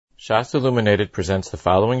Shas Illuminated presents the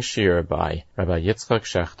following shiur by Rabbi Yitzchok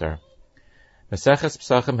Schechter. Maseches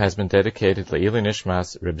Pesachim has been dedicated Le'ilui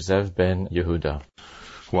Nishmas Reb Zev ben Yehuda.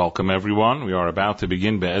 Welcome everyone. We are about to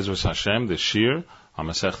begin Be'ezras Hashem the shiur on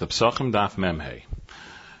Maseches Pesachim Daf Memhei.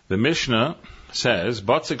 The Mishnah says,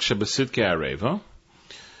 Batzik shebesidke areva.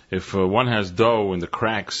 If one has dough in the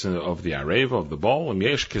cracks of the areva, of the bowl,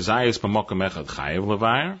 yesh kezayis b'mokem echad chayev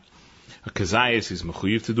levayer. A kezayis is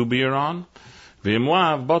mechuyev to do beer on.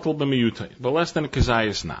 V'imlav batel b'miyutay. But less than a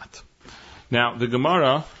kezayis not. Now, the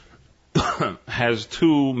Gemara has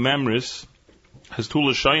two memris, has two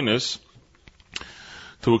lashonos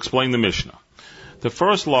to explain the Mishnah. The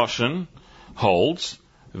first lashon holds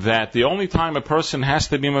that the only time a person has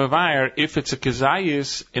to be mevayer if it's a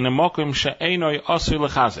kezayis in a mokum she'enoi asur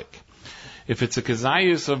lechazik. If it's a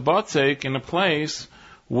kezayis of batzik in a place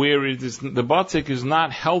where it is, the batzik is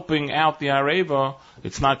not helping out the areva,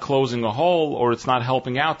 it's not closing a hole, or it's not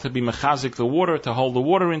helping out to be mechazik the water, to hold the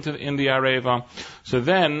water in the areva, so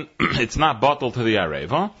then it's not bottled to the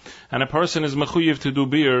areva, and a person is mechuyev to do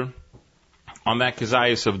beer on that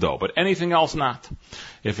kezayis of dough. But anything else not.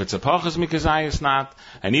 If it's a pachas mikazayis not,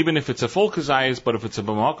 and even if it's a full kezayis, but if it's a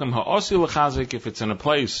b'makom ha'osi lechazik, if it's in a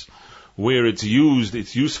place where it's used,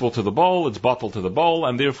 it's useful to the bowl, it's bottled to the bowl,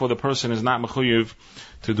 and therefore the person is not mechuyev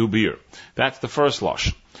to do beer. That's the first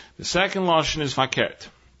lashon. The second lashon is fakert.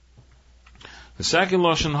 The second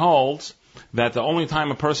lashon holds that the only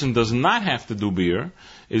time a person does not have to do beer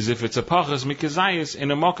is if it's a pachas mikazayis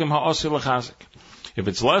in a mokum ha'osi lechazik. If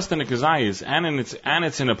it's less than a kezayis and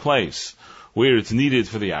it's in a place where it's needed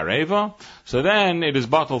for the areva, so then it is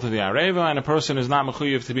bottled to the areva, and a person is not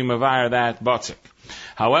mechuyev to be mevayer that batzik.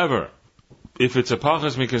 However, if it's a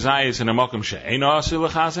pachas mikazayis in a mokum she'eino asur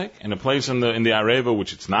lechazik, in a place in the areva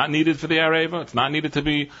which it's not needed for the areva, it's not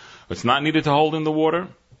needed to hold in the water,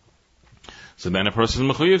 so then a person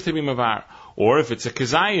is mechuyev to be mevayer. Or if it's a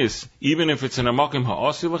kezayis, even if it's in a mokum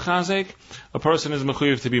ha'osi lechazik, a person is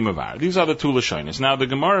mechuyev to be mevayer. These are the two lashonos. Now the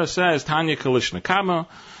Gemara says Tanya kalishna kama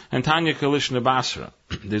and Tanya kalishna basra.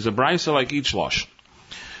 There's a brisa like each lashon.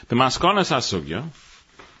 The maskonas hasugya,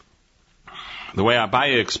 the way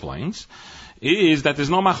Abaye explains, is that there's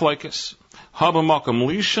no machlokes. Ha b'makom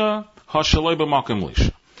lisha, ha shaloi b'makom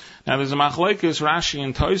lisha. Now there's a machlokes Rashi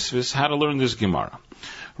and Tosfos how to learn this Gemara.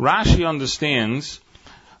 Rashi understands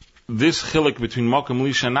this chiluk between mokum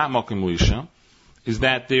lisha and not mokum lisha is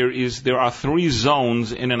that there are three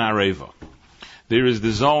zones in an areva. There is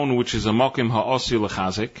the zone which is a mokum ha'osi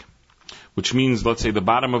lechazik, which means, let's say, the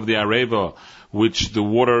bottom of the areva, which the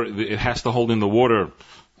water, it has to hold in the water,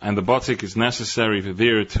 and the batzik is necessary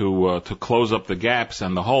there to close up the gaps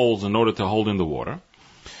and the holes in order to hold in the water.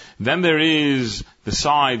 Then there is the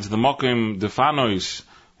sides, the mokum defanois,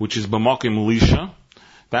 which is b'mokum lisha.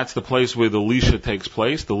 That's the place where the lisha takes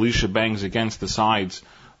place. The lisha bangs against the sides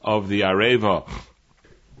of the areva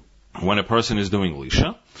when a person is doing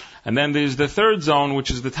lisha. And then there's the third zone, which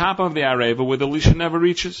is the top of the areva, where the lisha never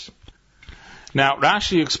reaches. Now,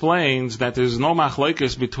 Rashi explains that there's no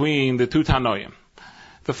machlokes between the two tanoim.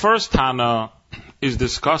 The first tana is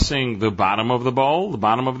discussing the bottom of the bowl, the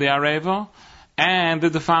bottom of the areva, and the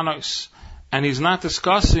defanos. And he's not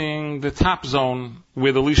discussing the top zone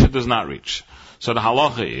where the lisha does not reach. So the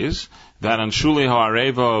halacha is that on shuli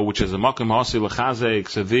ha'areva, which is a mokum ha'osi lechazik,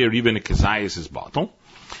 so there even a kezayis is bottle.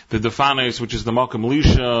 The defanos, which is the mokum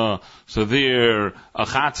lisha, so there a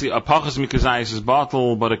pachas mikazayis is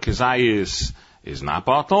bottle, but a kezayis is not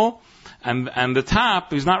bottle. And the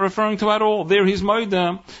top he's not referring to at all. There he's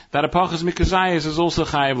moida that a pachas mikazayis is also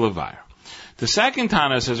chayev levayer. The second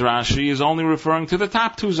Tana, says Rashi, is only referring to the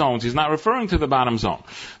top two zones. He's not referring to the bottom zone.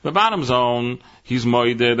 The bottom zone, he's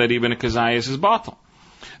moide that even a kezayis is bottle.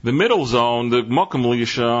 The middle zone, the mokum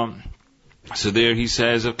lisha, so there he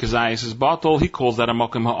says if kezayis is bottle, he calls that a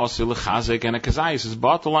mokum ha'osi lechazik, and a kezayis is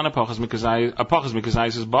bottle, and a pachas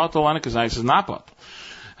mikazayis is bottle, and a kezayis is not bottle.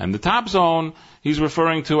 And the top zone, he's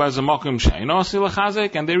referring to as a mokum she'eino asur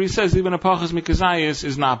lechazik, and there he says even a pachas mikazayis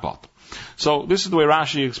is not bottle. So this is the way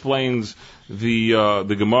Rashi explains the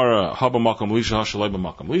Gemara haba makom lisha hashalei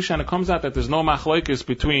b'makom lisha, and it comes out that there's no machlokes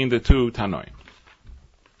between the two tanoi.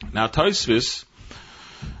 Now Tosfos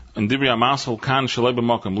and Divrei Amasol kan shalei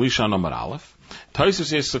b'makom lisha number aleph.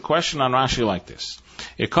 Tosfos asks a question on Rashi like this.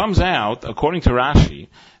 It comes out according to Rashi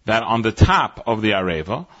that on the top of the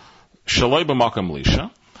areva shalei b'makom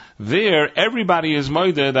lisha, there everybody is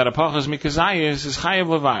moide that a pachas mikazayis is chayev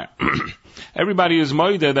levayer. Everybody is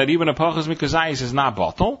moide that even a pachas mikazayis is not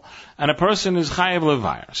bottle, and a person is chayev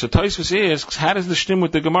levayer. So Tosfos asks, how does the shtim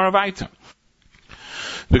with the Gemara weiter?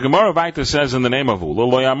 The Gemara Vaita says in the name of Ula,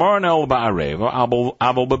 Lo Yamor El Ba'areva,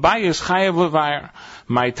 Abel Bebayis Chayev Levayer,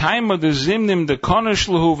 My time of the Zimnim the Konish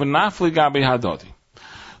Lehu V'nafli Gabi Hadodi.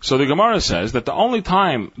 So the Gemara says that the only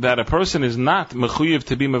time that a person is not mechuyev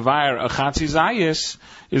to be mevayer a chatzi zayis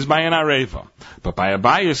is by an areva. But by a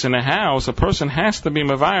bayis in a house, a person has to be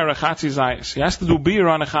mevayer a chatzi zayis. He has to do beer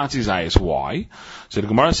on a chatzi zayis. Why? So the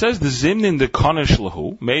Gemara says the zimnin the konish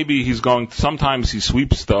lahu. Maybe sometimes he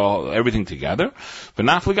sweeps everything together. But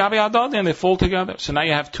nafli gabi adad, and they fall together. So now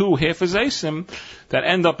you have two hefezesim that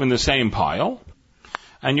end up in the same pile.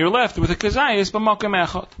 And you're left with a kazayis b'makom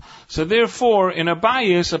echad. So therefore, in a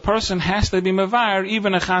bayis, a person has to be mevayer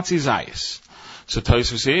even a chatzi zayis. So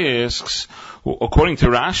Tosfos asks, according to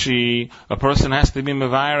Rashi, a person has to be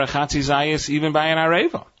mevayer a chatzi zayis even by an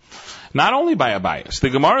areva. Not only by a bayis.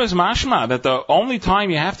 The Gemara is mashma that the only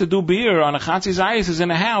time you have to do beer on a chatzi zayis is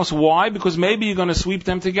in a house. Why? Because maybe you're going to sweep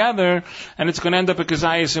them together and it's going to end up a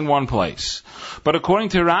kazayis in one place. But according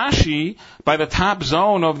to Rashi, by the top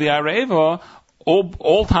zone of the areva,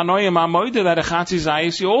 all Tanoim Amoide that a chatzi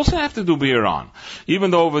zayis you also have to do beer on, even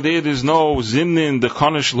though over there's no zimnin the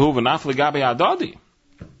konish luv and afli gabi adadi.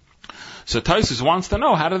 So Tosfos wants to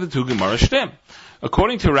know, how do the two Gemara stem?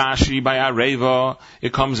 According to Rashi, by Areva,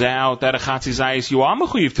 it comes out that a chatzi zayis you are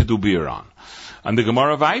mechuyev to do beer on, and the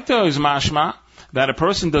Gemara Vaita is mashma that a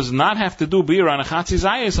person does not have to do beer on a chatzi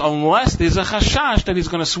zayis unless there's a chashash that he's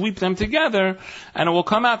going to sweep them together, and it will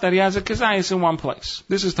come out that he has a kazayis in one place.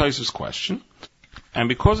 This is Tosfos' question. And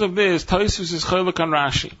because of this, Tosfos is chelek on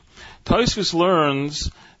Rashi. Tosfos learns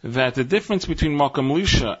that the difference between Mokum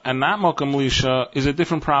Lisha and not Mokum Lisha is a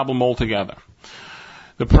different problem altogether.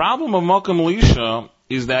 The problem of Mokum Lisha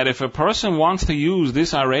is that if a person wants to use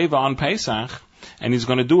this Areva on Pesach, and he's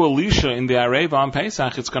going to do a Lisha in the Areva on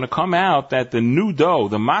Pesach, it's going to come out that the new dough,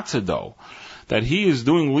 the matzah dough, that he is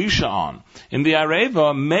doing Lisha on, in the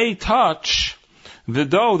Areva may touch the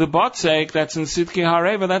dough, the batzek, that's in Sidkei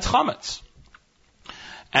Hareva, that's chametz.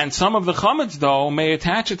 And some of the chametz dough may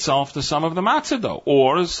attach itself to some of the matzah dough,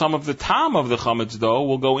 or some of the tam of the chametz dough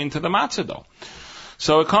will go into the matzah dough.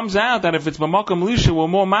 So it comes out that if it's b'makom lisha, we're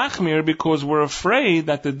more machmir because we're afraid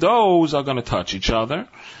that the doughs are going to touch each other,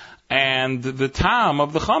 and the tam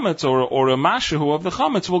of the chametz or a mashahu of the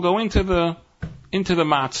chametz will go into the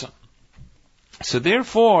matzah. So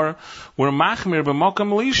therefore, we're machmir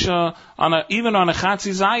b'makom lisha even on a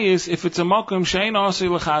chatzi zayis if it's a makom she'ein osei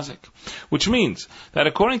lechazik. Which means that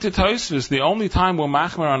according to Tosfos, the only time we're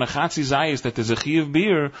machmir on a chatzi zayis that there's a chiyuv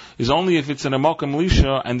beer is only if it's in a makom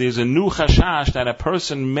lisha and there's a new chashash that a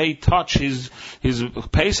person may touch his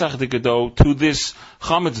Pesach dikado to this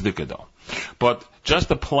chametz dikado. But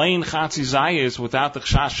just a plain chatzi zayis without the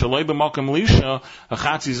chashash shaloi b'makom lisha, a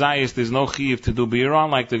chatzi zayis there's no chiyuv to do beer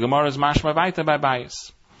on, like the Gemara's mashma vaita by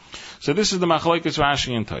bayis. So this is the machlokes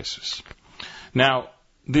Rashi and Tosfos. Now,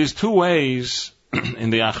 there's two ways in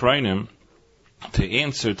the Achronim to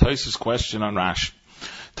answer Tosfos' question on Rashi.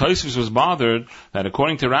 Tosfos was bothered that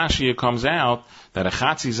according to Rashi it comes out that a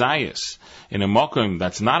chatzi zayis in a mokum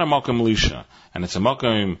that's not a mokum lisha, and it's a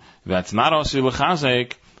mokum that's not osir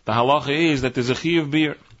l'chazek, the halacha is that there's a chiyuv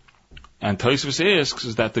beer. And Tosfos asks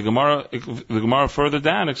is that the Gemara further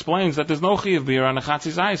down explains that there's no chiyuv beer on a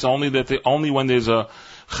chatzi zayis, only when there's a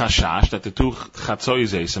chashash that the two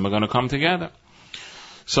chatzoyzesim are going to come together.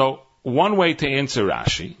 So one way to answer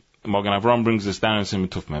Rashi, Mogen Avram brings this down in Siman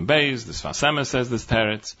Tuf Mem Beis, the Sfas Emes says this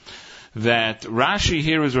teretz, that Rashi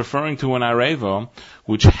here is referring to an areva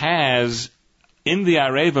which has in the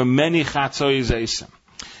areva many chatzoyzesim.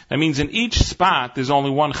 That means in each spot there's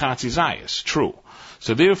only one chatzi zayis. True.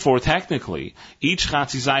 So therefore, technically, each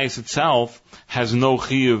chatzi zayis itself has no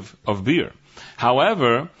chiyuv of beer.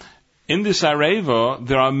 However, in this areva,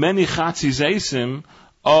 there are many chatzi zaysim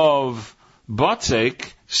of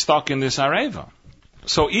batzek stuck in this areva.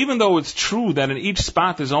 So even though it's true that in each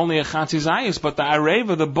spot there's only a chatzi zayis, but the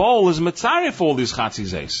areva, the bowl, is mitzaref all these chatzi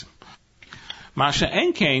zaysim. Masha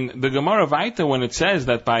Enkein, the Gemara Vaita, when it says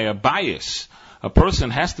that by a bias, a person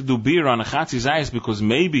has to do beer on a chatzi zayis because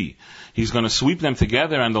maybe he's going to sweep them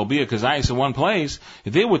together and there'll be a kazayis in one place,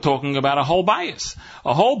 they were talking about a whole bias.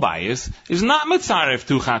 A whole bias is not mitzaref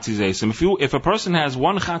two chatzi zayis. If a person has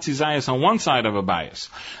one chatzi zayis on one side of a bias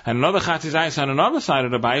and another chatzi zayis on another side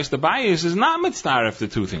of the bias is not mitzaref the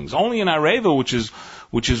two things. Only in areva, which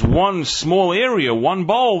is one small area, one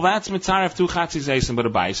bowl, that's mitzaref two chatzi zayis, but a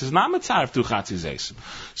bias is not mitzaref two chatzi zayis.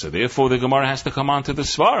 So therefore the Gemara has to come on to the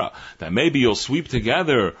svara that maybe you'll sweep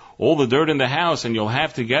together all the dirt in the house and you'll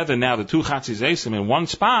have together now the two chatzi zayis in one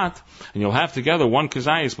spot and you'll have together one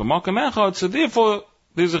kazayis b'makom echad. So therefore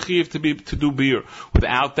there's a chiyuv to do beer.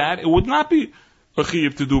 Without that, it would not be a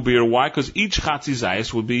chiyuv to do beer. Why? Because each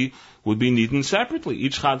chatzizayis would be eaten separately.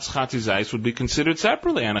 Each chatzizayis would be considered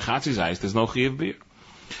separately, and a chatzizayis there's no chiyuv beer.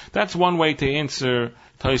 That's one way to answer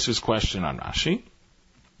Tosfos' question on Rashi.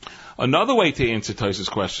 Another way to answer Tosfos'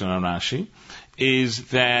 question on Rashi is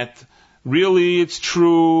that really it's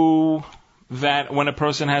true that when a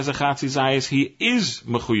person has a chatzizayis, he is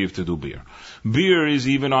mechuyev to do beer. Beer is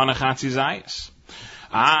even on a chatzizayis.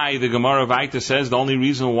 The Gemara Vaita says the only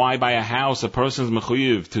reason why by a house a person is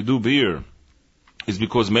mechuyev to do beer is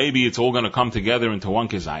because maybe it's all going to come together into one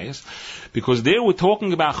kizayis. Because there we're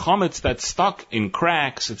talking about chametz that's stuck in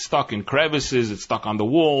cracks, it's stuck in crevices, it's stuck on the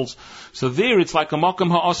walls. So there it's like a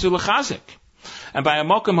mokum ha'asur l'chazek. And by a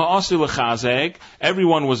mokum ha'asur l'chazek,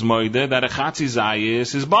 everyone was moide that a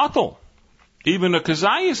chatzizayis is batal. Even a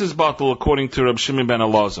kazayis is batal according to Reb Shimon ben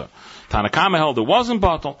Elazar. Tanakama held it wasn't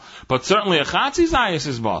batal, but certainly a chatzizayis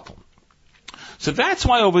is batal. So that's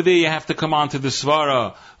why over there you have to come on to the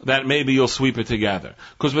svara that maybe you'll sweep it together.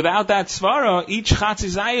 Because without that svara, each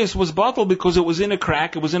chatzizayis was batal because it was in a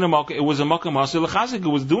crack, it was in a mokum, it was a mokum ha'asur l'chazek, it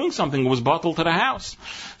was doing something, it was batal to the house.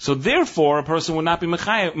 So therefore, a person would not be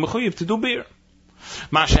mechuyev to do beer.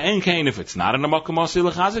 Masha en kain, if it's not in a mokum ha'asur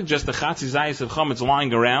l'chazek, just the chatzizayis of chametz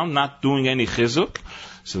lying around, not doing any chizuk.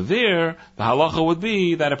 So there, the halacha would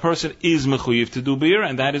be that a person is mechuyev to do beer,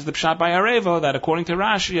 and that is the pshat by areva, that according to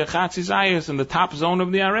Rashi, a chatzizayis in the top zone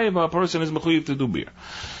of the areva, a person is mechuyev to do beer.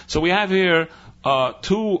 So we have here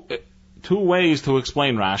two ways to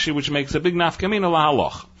explain Rashi, which makes a big nafkamina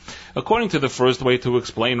lahaloch. According to the first way to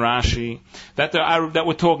explain Rashi, that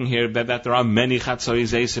we're talking here that there are many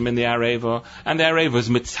chatzois esim in the areva, and the areva is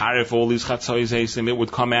mitzaref all these chatzois esim. It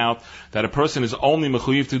would come out that a person is only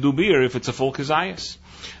mechuyev to do beer if it's a full kizayis.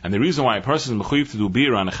 And the reason why a person is mechuyev to do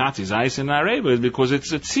beer on a chatzizayis in the areva is because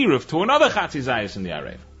it's a tziruf to another chatzizayis in the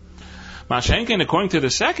areva. Mashenkin, according to the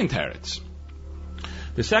second teretz,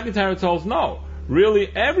 holds no. Really,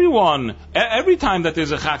 every time that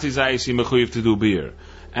there's a chatzizayis, you mechuyev to do beer.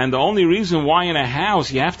 And the only reason why in a house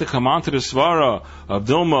you have to come onto the svara of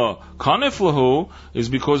Dilma Kaniflahu is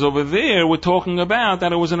because over there we're talking about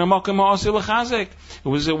that it was in a mokum ha'asur l'chazek.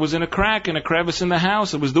 It was in a crack, in a crevice in the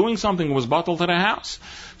house. It was doing something. It was bottled to the house.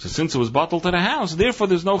 So since it was bottled to the house, therefore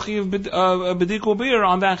there's no chiyuv b'dikul beer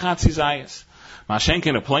on that chatzizayis.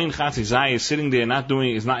 Mashenkin, a plain chatzizayis sitting there not in a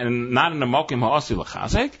mokum ha'asur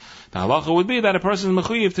l'chazek. The halacha would be that a person is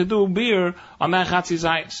mechuyev to do beer on that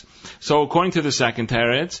chatzizayis. So according to the second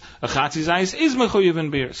teretz, a chatzizayis is mechuyev in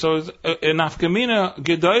beer. So a nafkamina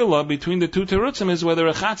gedola between the two terutzim is whether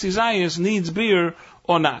a chatzizayis needs beer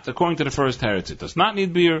or not. According to the first teretz, it does not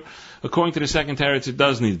need beer. According to the second teretz, it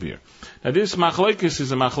does need beer. Now this machlokes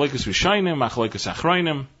is a machlokes rishonim, machlokes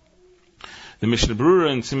achronim. The Mishnah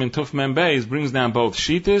Berurah in Siman Tuf Mem Beis brings down both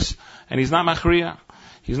shitas, and he's not machriya.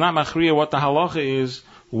 He's not machriya what the halacha is,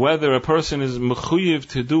 whether a person is mechuyev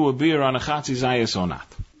to do a beer on a chatzizayis or not.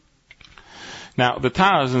 Now, the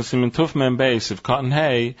Taz in Siman Tuf Mem Beis of Cotton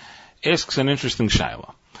Hay asks an interesting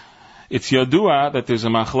shaila. It's yadua that there's a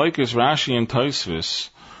machlokes Rashi and Tosfos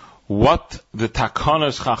what the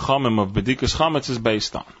takonos chachamim of bedikas chametz is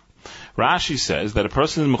based on. Rashi says that a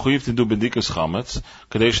person is mechuyev to do bedikas chametz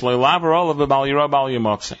kadesh lo'laver olav b'bal yirah bal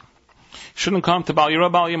yimotzi. Shouldn't come to Bal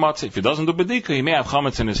Yirah Bal Yimotzi. If he doesn't do Bedika, he may have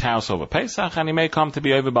chametz in his house over Pesach, and he may come to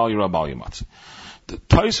be over Bal Yirah Bal Yimotzi. The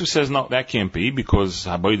Tosfos says no, that can't be because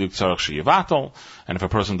Haboidik Tzarech Sheyivatel, and if a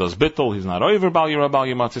person does Bittel, he's not over Bal Yirah Bal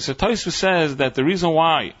Yimotzi. So Tosfos says that the reason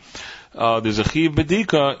why there's a Chiv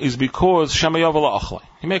Bedika is because Shemayav La'achlei.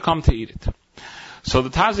 He may come to eat it. So the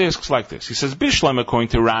Taz asks like this. He says, Bishlam, according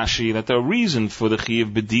to Rashi, that the reason for the Chiv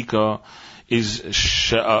Bedika is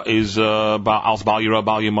Bal Yirah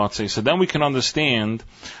Bal Yimotzi. So then we can understand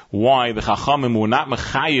why the Chachamim were not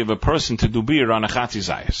mechayev a person to do beer on a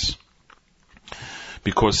chatzizayis.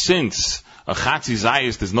 Because since a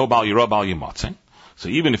chatzizayis there's no Bal Yirah Bal Yimotzi, so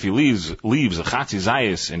even if he leaves a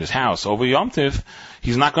chatzizayis in his house over Yom Tiv,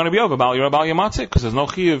 he's not going to be over Bal Yirah Bal Yimotzi because there's no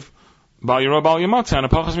chiyuv Bal Yirah Bal Yimotzi on a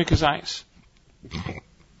pachas mikazayis.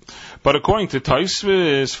 But according to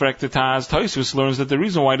Tosfos, Tosfos learns that the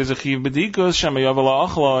reason why there's a chiv bedika is Shemayav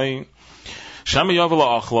La'achloi. Shemayav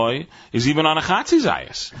La'achloi is even on a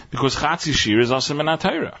chatzizayis, because chatzishir is also min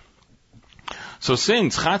ha'Torah. So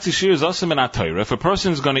since chatzishir is also min ha'Torah, if a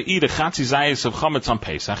person is going to eat a chatzizayis of chametz on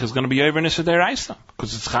Pesach, it's going to be over Nisa Deraisa,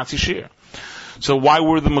 because it's chatzishir. So why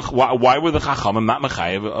were the Chachamim not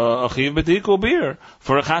mechayev a chiv bedika beer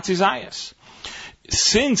for a chatzizayis?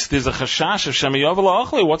 Since there's a chashash of Shemayav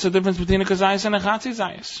La'achlei, what's the difference between a kazayis and a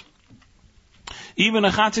chatzizayis? Even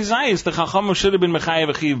a chatzizayis, the chachamim should have been mechayev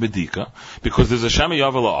a chiv bedika, because there's a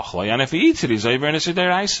Shemayav La'achlei, and if he eats it, he's over in a sidei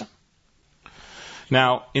raisa.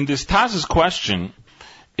 Now, in this Taz's question,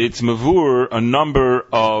 it's mavur a number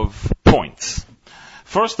of points.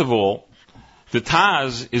 First of all, the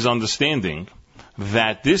Taz is understanding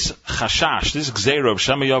that this chashash, this gzeira of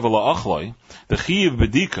Shema Yavel Achloi, the chiyiv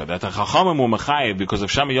bedika, that the chachamim will mechayiv because of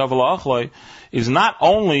Shema Yavel Achloi, is not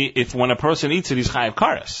only if when a person eats it, he's chayiv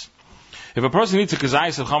kares. If a person eats a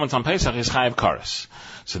kazayis of chametz on Pesach, he's chayiv kares.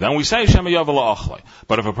 So then we say Shema Yavel Achloi.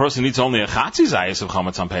 But if a person eats only a chatzi zayis of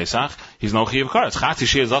chametz on Pesach, he's no chayiv kares. Chatzi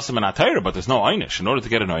shir is asim in atayra, but there's no einish. In order to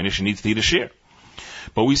get an einish, he needs to eat a shir.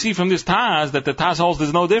 But we see from this Taz that the Taz holds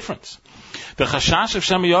there's no difference. The chashash of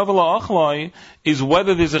Shema Yavel Achloi is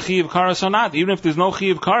whether there's a chiyiv kares or not. Even if there's no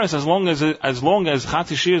chiyiv kares, as long as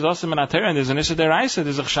chatzi shir is asim in atayra and there's an issa deraisa,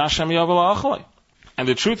 there's a chashash Shema Yavel Achloi. And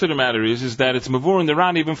the truth of the matter is that it's mavur in the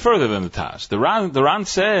Ran even further than the Taz. The Ran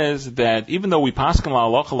says that even though we paskin la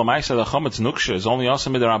halacha l'maisa the chametz nuksha is only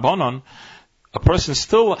asim mid'Rabbanon, a person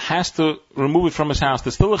still has to remove it from his house.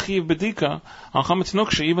 There's still a chiv bedika on chametz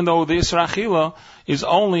nuksha, even though the Isra Achila is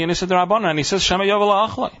only an Isra D'Rabbanan. And he says Shema Yavel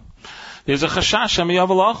Achloi. There's a chashash Shema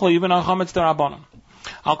Yavel Achloi even on chametz D'Rabbanan.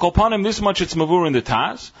 I'll call upon him this much. It's mavur in the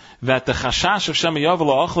Taz that the chashash of Shema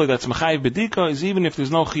Yavel Achloi that's mechayiv bedika is even if there's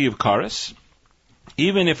no chiv kares,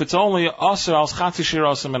 even if it's only aser al chatzi shir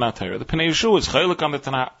asim in atayra. The Pnei Yeshua is chaylik on the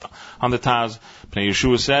Taz. Pnei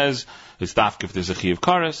Yeshua says it's dafk if there's a chiv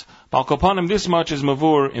kares. But upon him this much is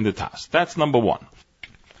mavur in the Taz. That's number one.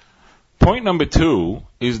 Point number two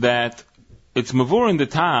is that it's mavur in the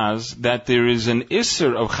Taz that there is an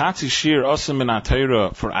iser of chatzi shir asim in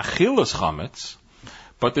atayra for achilas chametz,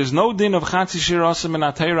 but there's no din of chatzi shir asim in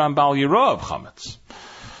atayra on bal yirah of chametz.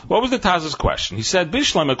 What was the Taz's question? He said,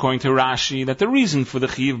 Bishlam, according to Rashi, that the reason for the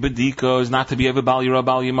Chiv Bedika is not to be ever Bal Yirah,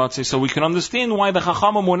 Bal Yimotze, so we can understand why the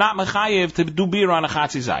Chachamim were not Mechayev to do beer on a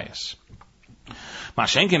Chatzi Zayas.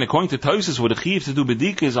 Mashenkin, according to Tosis, where the Chiv to do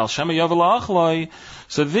Bedika is Al Shema Yavel Achloi,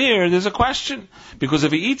 so there's a question. Because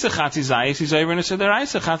if he eats a Chatzi Zayas, he's over in a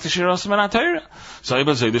Sederaisa, Chatzi Shiras Menatayra. So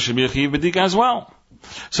there should be a Chiv Bedika as well.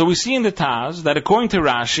 So we see in the Taz that according to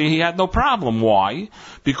Rashi, he had no problem. Why?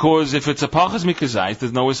 Because if it's a Pachas Mikazayis,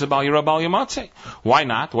 there's no Issa Bal Yirah Bal Yimotze. Why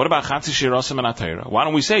not? What about Chatzi Shir Asim and Atayra? Why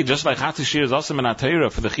don't we say, just like Chatzi Shir is Asim and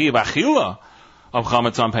Atayra for the Chiyav Achila of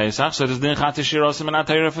Chametz on Pesach, so there's Din Chatzi Shir Asim and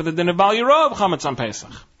Atayra for the Din of Bal Yirah of Chametz on Pesach.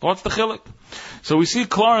 What's the Chilik? So we see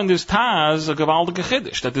clear in this Taz a Gavaldik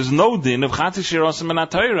Chiddush, that there's no Din of Chatzi Shir Asim and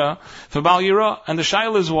Atayra for Bal Yirah, and the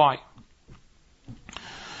Shaila is why.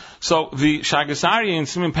 So the Shagasari in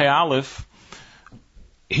Siman Pei Aleph,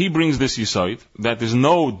 he brings this yisoid that there's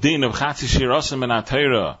no din of Chatzi Shir Asim and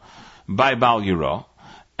Atayra by Bal Yirah,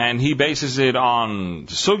 and he bases it on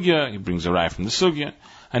the Sugya. He brings a raya from the Sugya,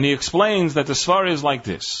 and he explains that the Svara is like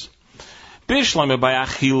this: Bishlama by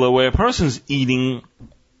Achila, where a person's eating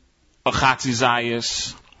a Chatzi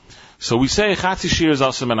Zayas. So we say Chatzi Shir is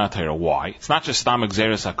Asim and Atayra. Why? It's not just Stam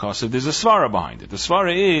Xeris HaKosev. There's a Svara behind it. The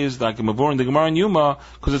Svara is like a Mavur in the Gemara and Yuma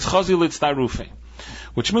because it's Chazi Litztai Rufe.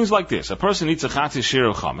 Which means like this: a person eats a Chatzi Shir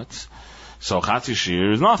of Chametz, so Chatzi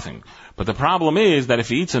Shir is nothing. But the problem is that if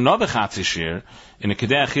he eats another Chatzi Shir in a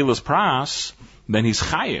Kedei Achilas Pras, then he's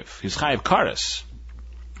Chayiv. He's Chayiv Kares.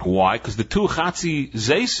 Why? Because the two Chatzi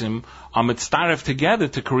Zaysim are mitztaref together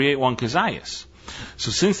to create one Kazayas.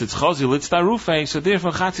 So since it's Chazi Litztai Rufe, so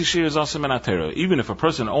therefore Chatzi Shir is Asim and Atayra. Even if a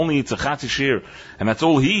person only eats a Chatzi Shir, and that's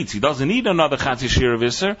all he eats, he doesn't need another Chatzi Shir of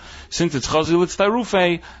Isser, since it's Chazi Litztai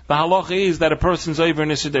Rufe, the halacha is that a person's over in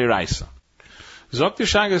Isser Deiraisa. Zokti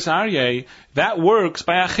Shagas Aryeh, that works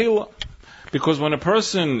by Achila. Because when a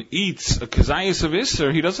person eats a kazayas of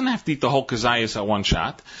Isser, he doesn't have to eat the whole kazayas at one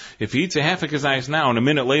shot. If he eats a half a kazayas now, and a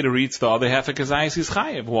minute later he eats the other half a kazayas, he's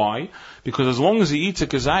chayev. Why? Because as long as he eats a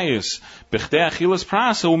kazayas, b'chdei achilas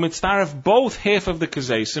prasa, he'll mitzdaref both half of the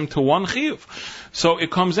kazayasim to one chiyuv. So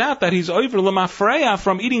it comes out that he's over lemafreya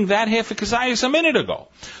from eating that half a kazayas a minute ago.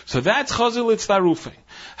 So that's chazil itzdarufe.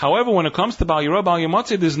 However, when it comes to Bal Yirah, Bal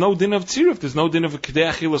Yimotze, there's no din of tziruf, there's no din of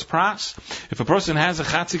kedei achilas pras. If a person has a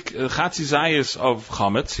chatzi zayis of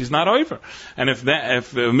chametz, he's not over. And if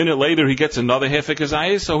a minute later he gets another hefek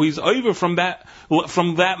zayis, so he's over from that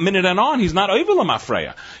minute and on. He's not over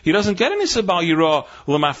lemafreya. He doesn't get any Bal Yirah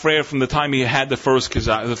lemafreya from the time he had the first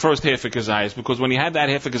hefek zayis, because when he had that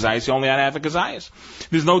hefek zayis, he only had hefek zayis.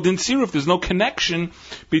 There's no din tziruf, there's no connection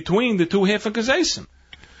between the two hefek zayisim.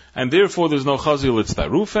 And therefore there's no chazil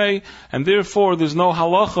itzdarufe, and therefore there's no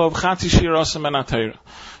halacha of chatzi shir asim and atayra.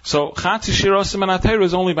 So chatzi shir asim and atayra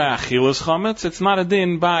is only by achilas chametz. It's not a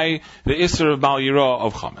din by the isser of Bal Yirah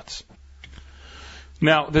of chametz.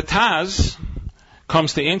 Now the Taz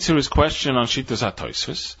comes to answer his question on Shittas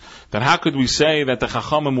HaTosfos, that how could we say that the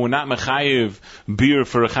Chachamim were not mechayiv beer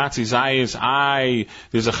for a Chatzi Zayis,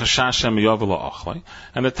 there's a Chashash Shemayav La'achloi.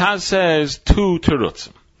 And the Taz says two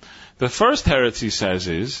terutzim. The first teretz he says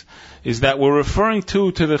is that we're referring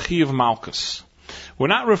to the Chi of Malchus. We're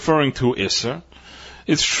not referring to Isser.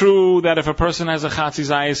 It's true that if a person has a Chatzi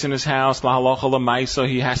Zayis in his house, La Halacha L'Maisa,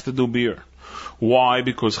 he has to do beer. Why?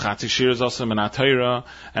 Because Chatzi Shir is also Menatayra,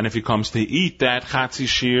 and if he comes to eat that Chatzi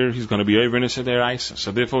Shir, he's going to be over in a Seder.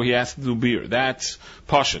 So therefore he has to do beer. That's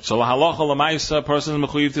Pashut. So La Halacha L'Maisa, a person is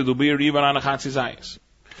mechuyev to do beer even on a Chatzi Zayis.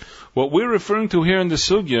 What we're referring to here in the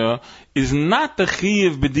Sugya is not the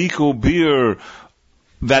Chiv B'diku beer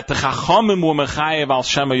that the Chachamim were mechayev al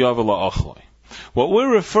Shema Yovel La'achloi. What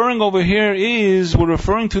we're referring over here is, we're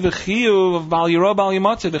referring to the Chiyuv of Bal Yirah Bal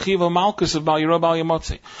Yimotze, the Chiyuv of Malkus of Bal Yirah Bal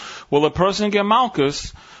Yimotze. Will a person get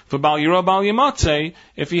Malkus for Bal Yirah Bal Yimotze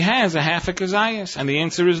if he has a half a Kazayas? And the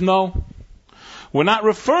answer is no. We're not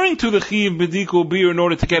referring to the Chiyuv B'diku beer in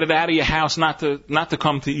order to get it out of your house, not to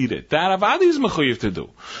come to eat it. That Avadi is mechuyev to do.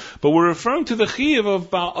 But we're referring to the Chiyuv of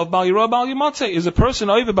Bal Yirah Bal Yimotze. Is a person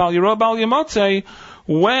over Bal Yirah Bal Yimotze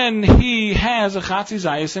when he has a Chatzi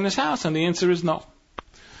Zayis in his house? And the answer is no.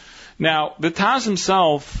 Now, the Taz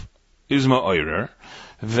himself is ma'orer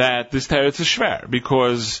that this teretz is shver,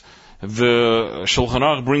 because the Shulchan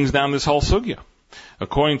Aruch brings down this whole sugya.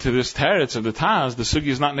 According to this teretz of the Taz, the sugya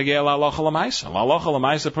is not negei la halacha l'maisa. La halacha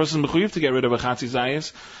l'maisa, a person is mechuyev to get rid of a Chatzi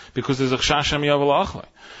Zayis because there's a chashash shem yav la'achlei.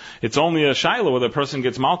 It's only a shaila where the person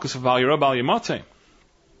gets malchus of Bal Yirah Bal Yimotze.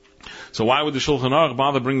 So why would the Shulchan Aruch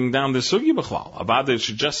bother bringing down this sugya b'chlal? Abada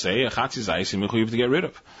should just say a Chatzi Zayis is mechuyev to get rid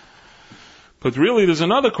of. But really, there's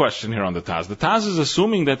another question here on the Taz. The Taz is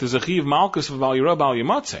assuming that there's a Chiv Malkus of Bal Yirah Bal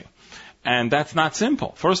Yimotze. And that's not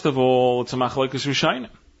simple. First of all, it's a Machlekes Rishayim.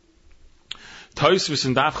 Tosfos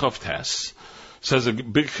in Daf Chav Tes says a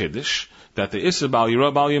big chiddush that the Issa Bal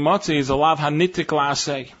Yirah Bal Yimotze is a lav hanitik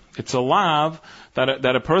la'aseh. It's a lav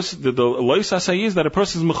that a person, the lois aseh is that a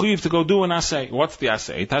person is mechuyev to go do an aseh. What's the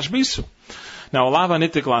aseh? Tashbisu. Now, a lav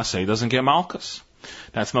hanitik la'aseh doesn't get Malkus.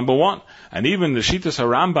 That's number one. And even the Shittas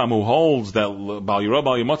HaRambam, who holds that Bal Yirah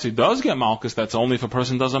Bal Yimotze does get Malkus, that's only if a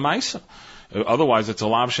person does a Maisa. Otherwise, it's a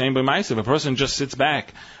lav shein b'maisa. If a person just sits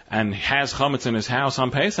back and has chametz in his house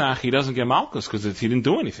on Pesach, he doesn't get malchus because he didn't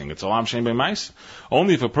do anything. It's a lav shein b'maisa.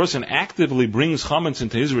 Only if a person actively brings chametz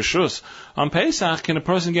into his rishus on Pesach can a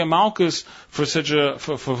person get malchus for such a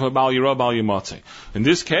for Bal Yirah Bal Yimotze. In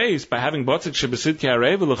this case, by having botzik shebesid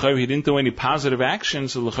ke'areva l'chayv, he didn't do any positive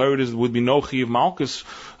actions, so l'chayv there would be no chiv malchus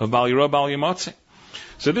of Bal Yirah Bal Yimotze.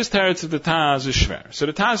 So this teretz of the Taz is shver. So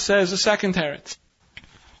the Taz says a second teretz.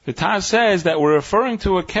 The Taz says that we're referring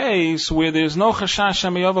to a case where there's no chashash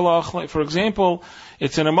shemayav la'achlei. For example,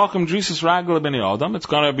 it's in a makom drisus ragel b'nei adam. It's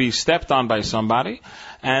going to be stepped on by somebody,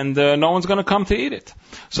 and no one's going to come to eat it.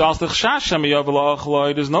 So as the chashash shemayav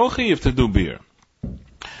la'achlei, there's no chiyuv to do beer.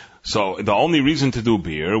 So the only reason to do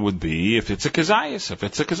beer would be if it's a kazayis. If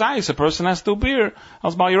it's a kazayis, a person has to do beer.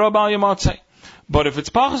 As Bal Yirah Bal Yimotze. But if it's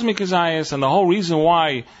pachas mikazayis, and the whole reason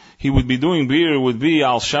why he would be doing beer would be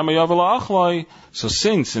al shema yav la'achloi. So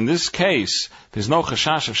since in this case there's no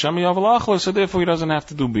chashash of shema yav la'achloi, so therefore he doesn't have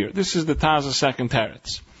to do beer. This is the Taz's second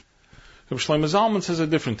teretz. Reb Shlomo Zalman says a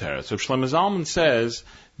different teretz. Reb Shlomo Zalman says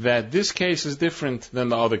that this case is different than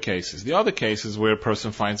the other cases. The other cases where a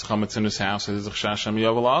person finds chametz in his house, it is a chashash shema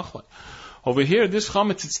yav la'achloi. Over here, this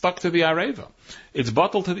chametz is stuck to the areva. It's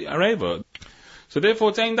bottled to the areva. So therefore,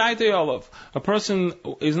 it's ein daite olav. A person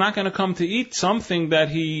is not going to come to eat something that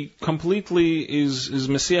he completely is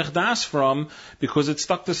mesiach das from because it's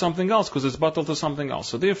stuck to something else, because it's bottled to something else.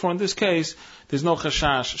 So therefore, in this case, there's no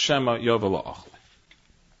chashash shema yovel la'achlei.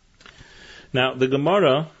 Now, the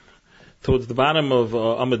Gemara, towards the bottom of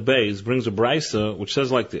Amud Beis, brings a brisa which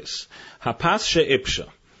says like this: Hapas she'ipsha.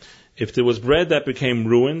 If there was bread that became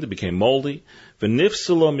ruined, it became moldy,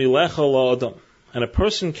 v'nifselo milecha la'adam, and a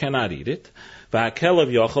person cannot eat it, but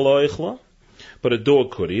a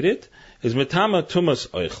dog could eat it, is metama tumas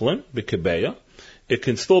oichlin b'kebeya. It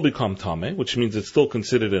can still become tameh, which means it's still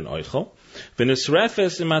considered an oichel.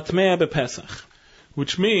 V'nisrefes imatmea b'pesach,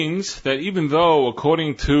 which means that even though,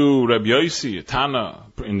 according to Rabbi Yossi Tana,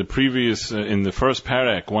 in the first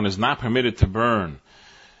parak, one is not permitted to burn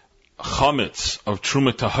chametz of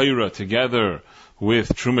truma tahira together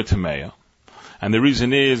with truma tameya. And the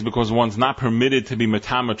reason is because one's not permitted to be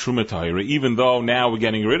metama truma tahira, even though now we're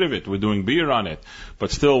getting rid of it, we're doing beer on it, but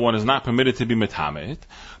still one is not permitted to be metama it.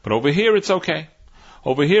 But over here it's okay.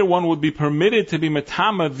 Over here one would be permitted to be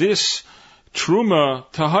metama this truma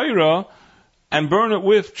tahira and burn it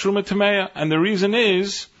with truma tameya. And the reason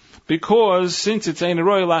is because since it's ein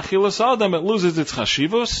roy lachilas adam, it loses its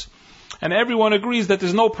chashivus, and everyone agrees that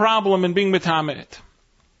there's no problem in being metame it.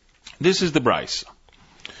 This is the brisa.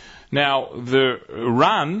 Now, the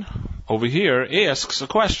Ran over here asks a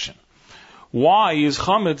question. Why is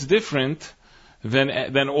chametz different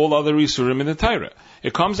than all other isurim in the Torah?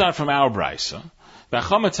 It comes out from our brisa that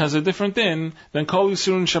chametz has a different din than kol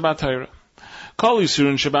isurin Shabbat Torah. Kol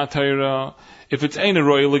isurin Shabbat Torah, if it's ein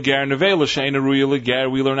roy leger nevela she'ein roy leger,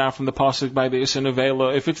 we learn out from the pasuk by the isur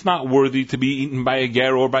nevela. If it's not worthy to be eaten by a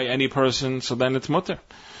ger or by any person, so then it's mutter.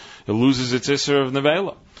 It loses its isur of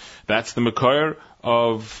nevela. That's the makor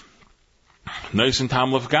of Nois and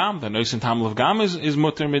Tamlav Gam. The Nois and Tamlav Gam is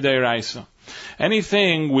mutter midei raisa.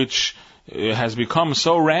 Anything which has become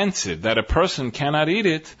so rancid that a person cannot eat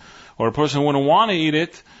it, or a person wouldn't want to eat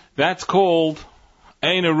it, that's called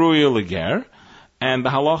ein ruya leger, and the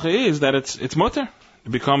halacha is that it's mutter.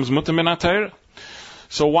 It becomes mutter min ha-Torah.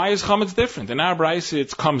 So why is chametz different? In our brayse,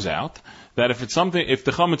 it comes out that if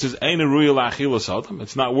the chametz is ein ruya lachilas adam,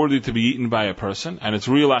 it's not worthy to be eaten by a person, and it's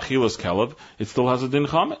ruya lachilas kelev, it still has a din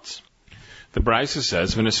chametz. The brayse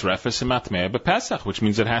says v'nisrefes imatmei b'Pesach, which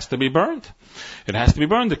means it has to be burned. It has to be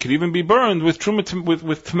burned. It could even be burned with truma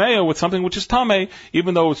with tmeya, with something which is tamei,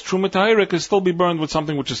 even though it's truma tahira, it could still be burned with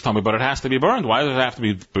something which is tamei. But it has to be burned. Why does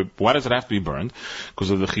it have to be burned? Because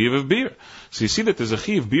of the chiyuv of beer. So you see that there's a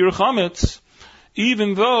chiyuv beer chametz,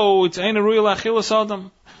 even though it's ein ruya lachilas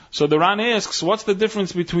adam. So the Ran asks, what's the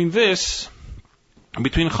difference between this,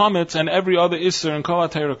 between chametz and every other isser in kol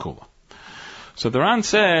ha-Torah kula? So the Ran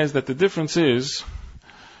says that the difference is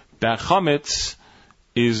that chametz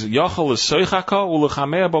is yachal l'soichaka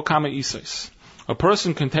u'lechamea bo kama isais. A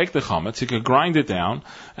person can take the chametz, he could grind it down,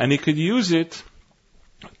 and he could use it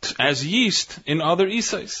as yeast in other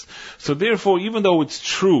isais. So therefore, even though it's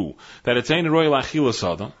true that it's ein roy lachilas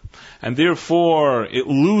adam, and therefore it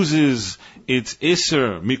loses its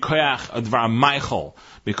iser mikoyach advar meichel,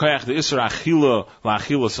 mikoyach the iser achila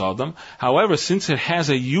lachilas adam. However, since it has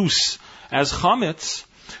a use as chametz,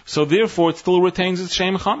 so therefore it still retains its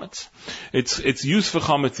shem chametz. Its use for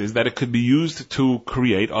chametz is that it could be used to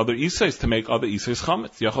create other isais, to make other isais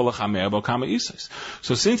chametz. Yachol lechamea bo kama isais.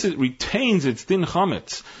 So since it retains its din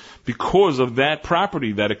chametz because of that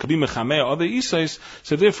property that it could be mechamea other isais,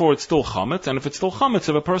 so therefore it's still chametz. And if it's still chametz,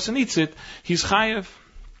 if a person eats it, he's chayev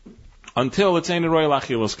until it's ein roy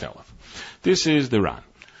lachilos kelev. This is the Ran.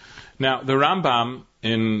 Now the Rambam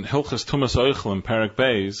in Hilchas Tumas Oichel in Perek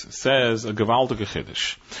Beis says a gewaltige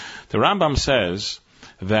chiddush. The Rambam says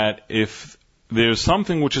that if there's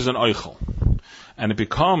something which is an oichel and it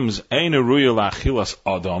becomes ein ruya lachilas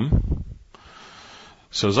adam,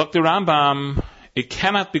 so zok the Rambam, it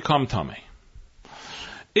cannot become tamei.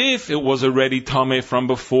 If it was already tamei from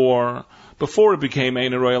before it became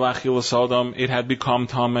ein ruya lachilas adam, it had become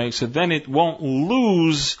tamei, so then it won't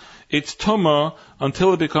lose its tumah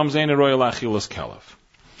until it becomes ein roy lachilas kelev.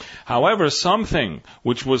 However, something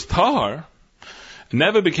which was tahar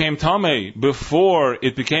never became tamei before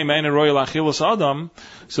it became ein roy lachilas adam.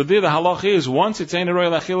 So there the halach is once it's ein roy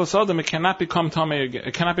lachilas adam, it cannot become tamei again.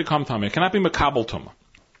 It cannot become tamei. It cannot be makabel tumah.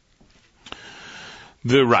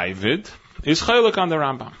 The Ravid is chaylik on the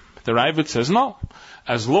Rambam. The Ravid says no.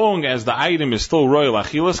 As long as the item is still roy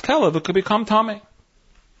lachilas kelev, it could become tamei.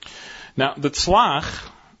 Now the Tzlach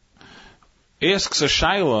asks a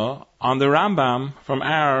shaila on the Rambam from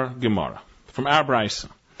our Gemara, from our Brisa.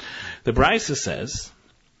 The Brisa says,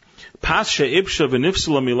 Pas she'ibsha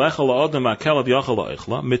v'nifsula milecha la'odam ha'kelev yachal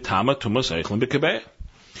la'oichla mitama tumas oichlin b'kebeya.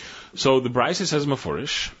 So the Brisa says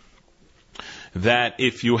mafurish that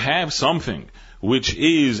if you have something which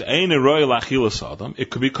is ein roy lachilas adam,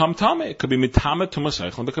 it could become tamei. It could be mitama tumas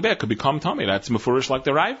oichlin b'kebeya. It could become tamei. That's mafurish like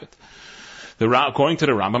the Ravid. According to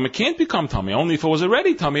the Rambam, it can't become tummy. Only if it was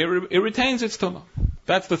already tummy, it retains its tumah.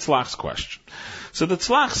 That's the Tzlach's question. So the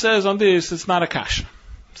Tzlach says on this, it's not a kasha.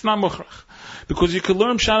 It's not mukhrach. Because you could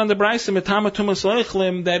learn Pshat in the Brayse, metama tumas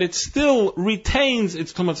oichlim, that it still retains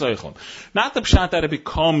its tumas oichlim. Not the Pshat that it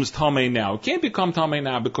becomes tummy now. It can't become tummy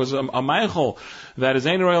now because a meichel that is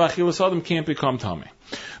ein roy lachilas adam can't become tummy.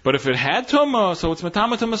 But if it had tumah, so it's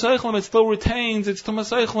metama tumas oichlim, it still retains its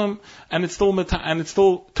tumas oichlim, and it's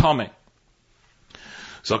still tummy.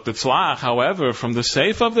 Zok the Tzlach, however, from the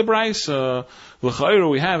Seif of the Brisa, l'chayru,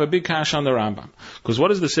 we have a big kash on the Rambam. Because what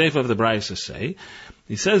does the Seif of the Brisa say?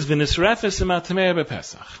 He says, v'nisrefes imatmei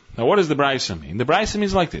b'Pesach. Now what does the Brisa mean? The Brisa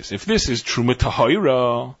means like this. If this is truma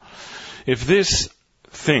tahira, if this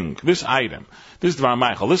thing, this item, this dvar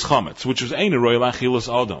meichel, this chametz, which is ein roy lachilas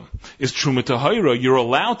adam, is truma tahira, you're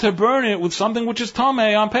allowed to burn it with something which is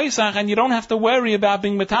tamei on Pesach, and you don't have to worry about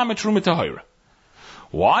being metame truma tahira.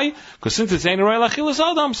 Why? Because since it's Ein Roy L'Achilas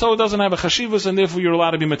Adam, so it doesn't have a chashivas, and therefore you're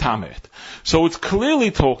allowed to be metameh it. So it's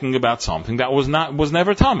clearly talking about something that was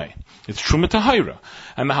never tameh. It's truma tahira.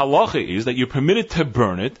 And the halacha is that you're permitted to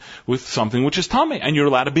burn it with something which is tameh, and you're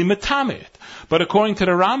allowed to be metameh it. But according to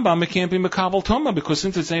the Rambam, it can't be mekabel tumah, because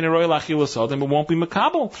since it's Ein Roy L'Achilas Adam, it won't be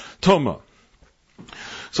mekabel tumah.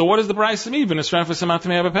 So what does the Bryce mean?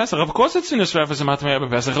 Of course it's in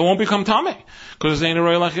Pesach. It won't become tameh, because it's Ein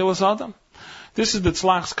Roy L'Achilas Adam. This is the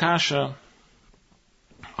Tzlach's kasha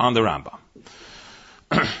on the Rambam.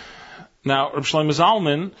 Now, Reb Shlomo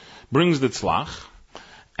Zalman brings the Tzlach,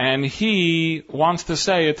 and he wants to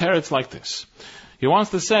say a teretz like this. He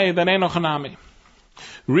wants to say that Eino Chanami.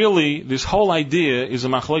 Really, this whole idea is a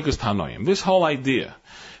machlokes tanoim. This whole idea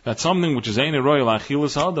that something which is Ein Roy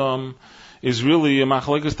L'Achilas Adam is really a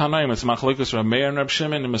machlokes tanoim. It's a machlokes Rav Meir and Rav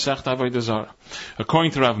Shimon in Masechta Avodah Zarah.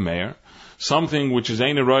 According to Rav Meir, something which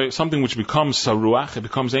becomes saruach, it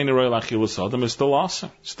becomes Ein Roy L'Achilas Adam, is still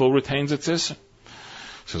awesome, still retains its issur.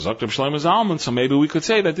 So Dr. Shlomo Zalman, so maybe we could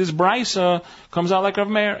say that this brisa comes out like Rav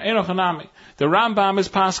Meir, Eino Chanami. The Rambam is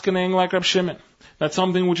paskening like Rav Shimon. That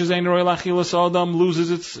something which is Ein Roy L'Achilas Adam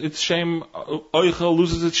loses its shame oichel,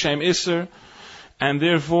 loses its shame issur, and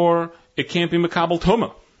therefore it can't be mekabel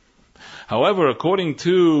tumah. However, according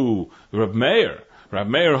to Rav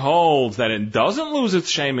Meir holds that it doesn't lose its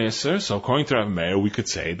shame issur, so according to Rav Meir, we could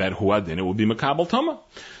say that huadin, it would be mekabel tumah.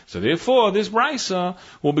 So therefore, this brisa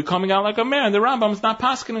will be coming out like Rav Meir, and the Rambam is not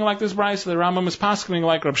paskening like this brisa, the Rambam is paskening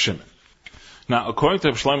like Rav Shimon. Now, according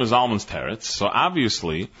to Shlomo Zalman's teretz, so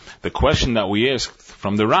obviously, the question that we asked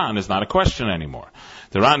from the Ran is not a question anymore.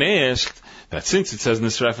 The Ran asked that since it says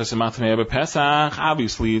Nisrefes Matmei Pesach,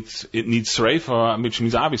 obviously it needs Sreifa, which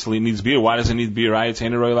means obviously it needs beer. Why does it need beer? Right? It's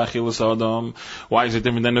Ein Roy L'Achilas Adam. Why is it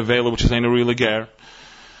different than the Vela, which is Ein Roy L'Ger?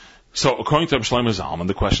 So according to Shlomo Zalman,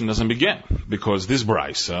 the question doesn't begin, because this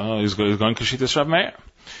brisa is going Kashitas Rav Meir.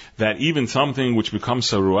 That even something which becomes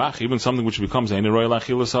saruach, even something which becomes Ein Roy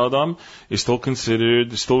L'Achilas Adam, is still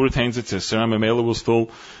considered, still retains its issur, and Mamela will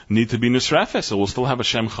still need to be Nisrefes, it will still have a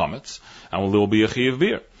Shem Chametz, and there will be a Chiyav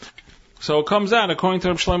beer. So it comes out, according to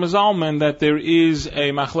Shlomo Zalman, that there is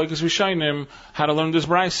a machlokes rishonim how to learn this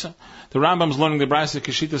brisa. The Rambam's learning the brisa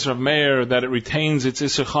Kashitas Rav Meir that it retains its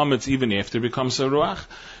issur chametz even after it becomes saruach,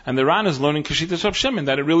 and the Ran is learning Kashitas Rav Shimon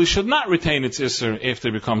that it really should not retain its issur after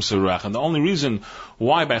it becomes saruach. And the only reason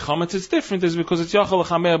why by chametz it's different is because it's yachal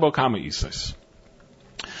l'chamer bo kama isais.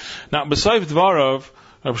 Now, besides dvarav,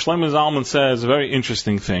 Rabbi Shlomo Zalman says a very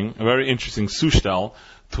interesting thing, a very interesting sushtel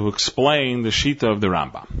to explain the shita of the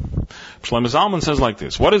Rambam. Shlomo Zalman says like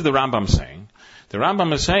this: what is the Rambam saying? The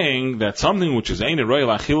Rambam is saying that something which is Ein Roy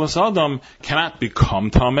L'Achilas Adam cannot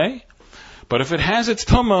become tameh, but if it has its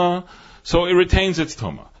tumah, so it retains its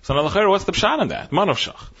tumah. So now, what's the pshat on that?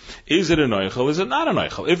 Manavshach. Is it an oichel? Is it not an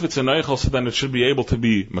oichel? If it's an oichel, so then it should be able to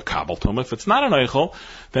be makabel tumah. If it's not an oichel,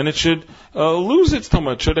 then it should lose its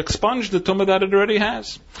tumah. It should expunge the tumah that it already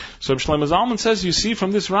has. So Shlomo Zalman says, you see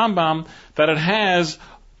from this Rambam that it has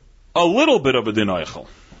a little bit of a din oichel.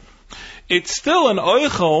 It's still an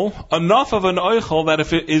oichel, enough of an oichel that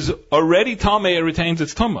if it is already tameh, it retains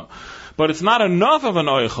its tumah. But it's not enough of an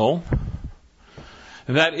oichel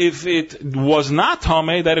that if it was not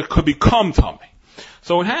tameh, that it could become tameh.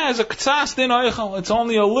 So it has a ktsas din oichel. It's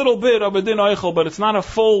only a little bit of a din oichel, but it's not a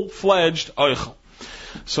full-fledged oichel.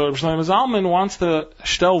 So Rabbi Shlomo Zalman wants to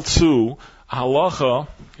stel zu halacha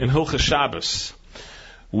in Hilchas Shabbos,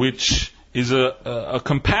 which is a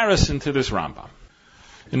comparison to this Rambam.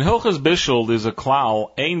 In Hilchas Bishul, there's a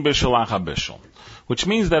klal, ein bishul acha bishul, which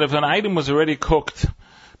means that if an item was already cooked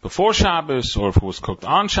before Shabbos, or if it was cooked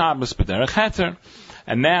on Shabbos, b'derech heter,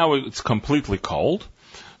 and now it's completely cold,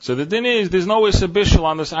 so the din is, there's no issa bishul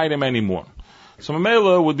on this item anymore. So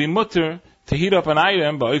Mamela would be mutter to heat up an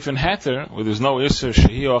item, ba'ofen heter, where there's no issa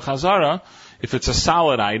shehi or chazara. If it's a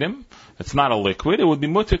solid item, it's not a liquid, it would be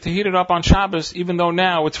mutter to heat it up on Shabbos, even though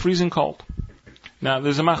now it's freezing cold. Now,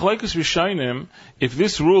 there's a machlokes rishonim if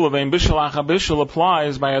this rule of ein bishul acha bishul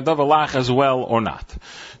applies by a davar lach as well or not.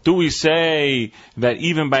 Do we say that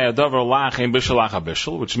even by a davar lach ein bishul acha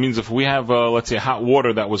bishul, which means if we have, let's say, hot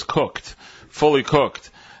water that was cooked, fully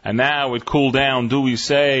cooked, and now it cooled down, do we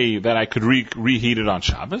say that I could reheat it on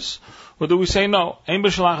Shabbos? Or do we say no, ein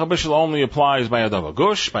bishul acha bishul only applies by a davar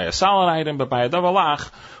gush, by a solid item, but by a davar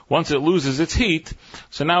lach, once it loses its heat,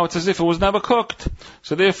 so now it's as if it was never cooked.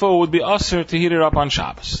 So therefore it would be usher to heat it up on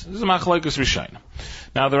Shabbos. This is machlokes rishonim.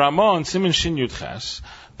 Now the Ramah in Siman Shin Yud Ches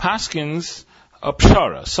paskins a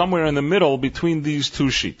pshara, somewhere in the middle between these two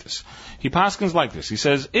shittas. He paskins like this. He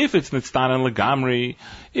says, if it's nitztanan legamri,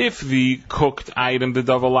 if the cooked item, the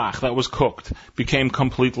davalach that was cooked, became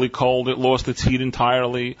completely cold, it lost its heat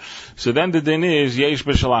entirely, so then the din is yesh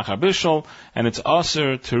b'shalach habishal, and it's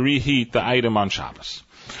usher to reheat the item on Shabbos.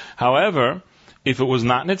 However, if it was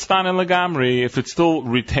not nitztanan legamri, if it still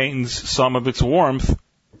retains some of its warmth,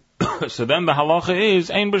 so then the halacha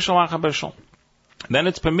is ein b'shalach habishal. Then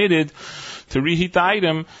it's permitted to reheat the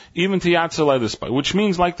item even to Yatzer Ledesbay, which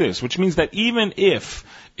means like this, which means that even if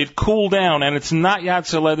it cooled down and it's not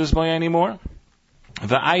Yatzer Ledesbay anymore,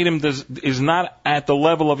 the item is not at the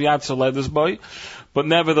level of Yatzer Ledesbay, but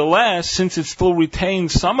nevertheless, since it still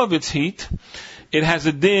retains some of its heat, it has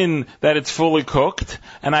a din that it's fully cooked,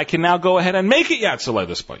 and I can now go ahead and make it Yatzer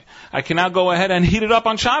Ledesbay. I can now go ahead and heat it up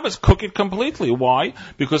on Shabbos, cook it completely. Why?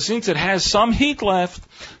 Because since it has some heat left,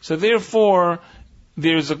 so therefore,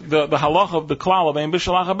 there's the halacha of the klal of ein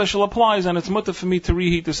b'shalach habishal applies, and it's mutter for me to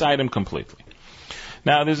reheat this item completely.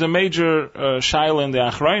 Now, there's a major shaila in the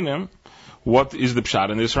Achrayim. What is the pshat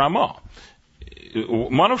in this Ramah?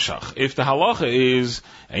 Manuvshach. If the halacha is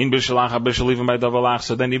ein b'shalach habishal even by davalach,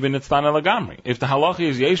 so then even it's tana lagamri. If the halacha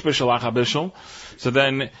is yesh b'shalach habishal, so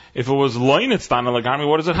then if it was loin it's tana lagamri,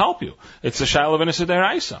 what does it help you? It's a shaila of an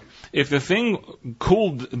deraisa. If the thing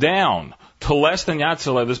cooled down to less than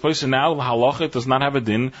Yatzel this place, and now the halacha does not have a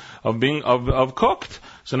din of being of cooked.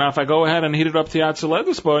 So now if I go ahead and heat it up to Yatzel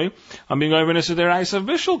this boy, I'm being over in their ice of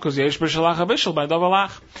bishul, because yesh b'shalach bishul by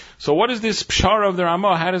davalach. So what is this pshara of the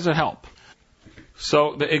Ramah? How does it help?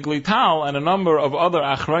 So the Iglital and a number of other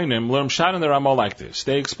achronim learn pshat in the Ramah like this.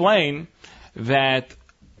 They explain that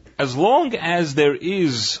as long as there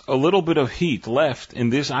is a little bit of heat left in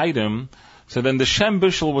this item, so then the shem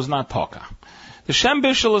bishul was not poka. The shem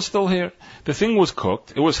bishul is still here. The thing was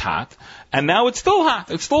cooked, it was hot, and now it's still hot,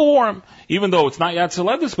 it's still warm. Even though it's not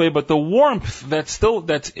Yatzel this way, but the warmth the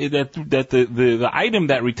item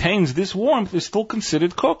that retains this warmth is still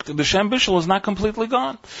considered cooked. The shem bishul is not completely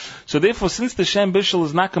gone. So therefore, since the shem bishul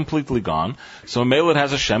is not completely gone, so mele it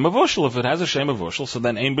has a shem avushal. If it has a shem avushal, so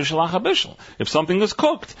then ein bishul bishul. If something is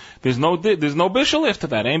cooked, there's no bishul after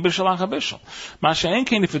that. Ein bishul bishul. Masha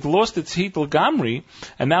enkein, if it lost its heat gamri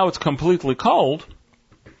and now it's completely cold,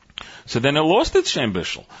 so then it lost its shem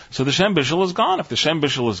bishul. So the shem bishul is gone. If the shem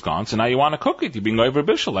bishul is gone, so now you want to cook it. You're being over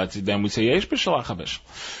bishul. Then we say yesh bishul bishul.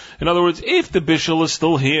 In other words, if the bishul is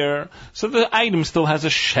still here, so the item still has a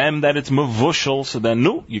shem that it's mavushal, so then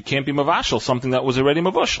no, you can't be mavashal, something that was already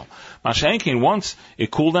mavushal. Mashenkin, once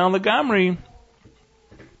it cooled down the gamri,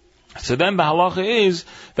 so then the halacha is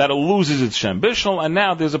that it loses its shem bishul, and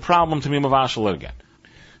now there's a problem to be mavashal it again.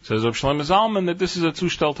 Says Rav Shlomo Zalman that this is a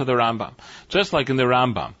tushtel to the Rambam. Just like in the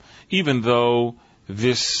Rambam, even though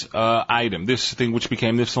this item, this thing which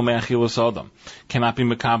became nifsal me'achilas adam, cannot be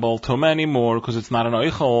mekabel tuma anymore because it's not an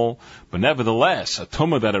oichol, but nevertheless, a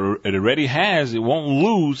tuma that it already has, it won't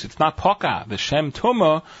lose, it's not poka, the shem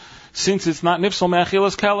tuma, since it's not nifsal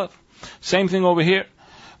me'achilas kelev. Same thing over here.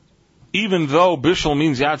 Even though bishul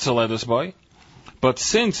means yatzel edus boy, but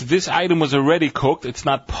since this item was already cooked, it's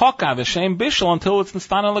not poka the shem bishul until it's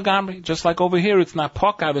nistana lagamri. Just like over here, it's not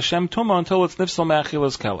poka the shem tuma until it's nifsal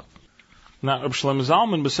me'achilas kelev. Now, Rabbi Shlomo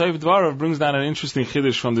Zalman B'Seif Dvarav brings down an interesting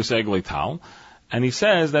chiddush from this Eglei Tal, and he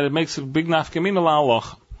says that it makes a big nafkamina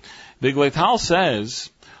la'aloch. The Eglei Tal says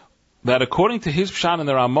that according to his pshat in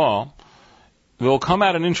the Ramah, will come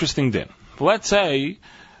out an interesting din. Let's say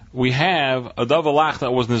we have a davalach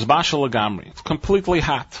that was nizbashal lagamri. It's completely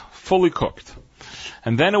hot, fully cooked.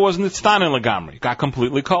 And then it was nitztanin lagamri, got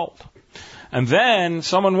completely cold. And then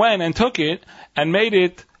someone went and took it and made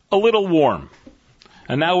it a little warm.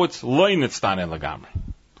 And now it's loy nitztanin lagamri.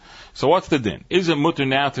 So what's the din? Is it mutter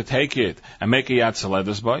now to take it and make a yatzel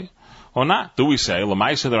edus boy? Or not? Do we say,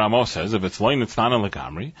 Lamaisa the Ramos says, if it's loy nitztanin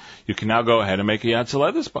lagamri, you can now go ahead and make a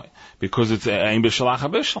yatzel edus boy. Because it's ein b'shalach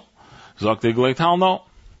habishal. Zok the Iglei Tal, no.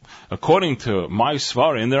 According to my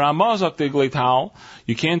svara in the Ramah Zok the Iglei Tal,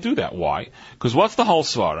 you can't do that. Why? Because what's the whole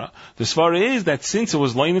svara? The svara is that since it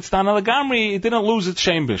was loy nitztanin lagamri, it didn't lose its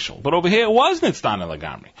shem bishul. But over here it was nitztanin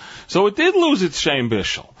lagamri. So it did lose its shem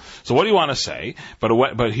bishul. So what do you want to say?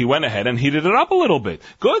 But he went ahead and heated it up a little bit.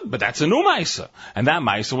 Good, but that's a new maisa. And that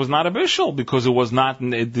maisa was not a bishul because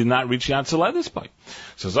it did not reach yatzel edus boy.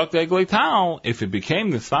 So Zok the Iglei Tal, if it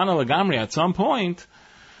became nitztanin lagamri at some point,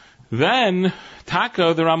 then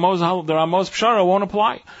Taka, the Ramos Pshara won't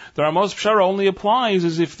apply. The Ramos Pshara only applies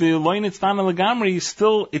as if the loy nitztanin lagamri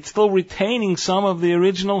it's still retaining some of the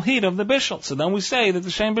original heat of the bishul. So then we say that the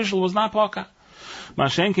shem bishul was not poka.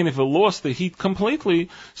 Mashenkin, if it lost the heat completely,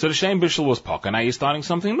 so the Shem Bishul was Paka. Now you're starting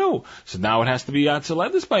something new. So now it has to be Yad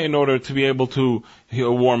Zeledis by in order to be able to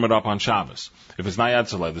warm it up on Shabbos. If it's not Yad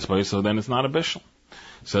Zeledis by, so then it's not a Bishul.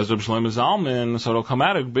 Says Reb Shlomo Zalman, so it'll come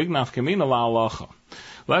out a big nafkamina la'alacha.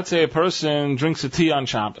 Let's say a person drinks a tea on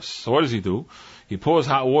Shabbos. So what does he do? He pours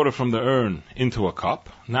hot water from the urn into a cup.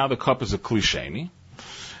 Now the cup is a klisheni.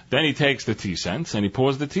 Then he takes the tea sense and he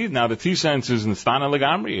pours the tea. Now the tea sense is Nistana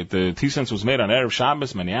Legamri. The tea sense was made on Erev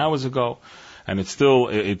Shabbos many hours ago, and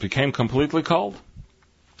it became completely cold.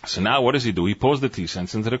 So now what does he do? He pours the tea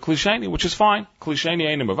sense into the klisheni, which is fine. Klisheni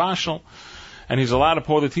ain't a mavashal, and he's allowed to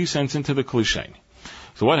pour the tea sense into the klisheni.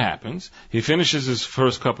 So what happens? He finishes his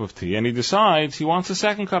first cup of tea and he decides he wants a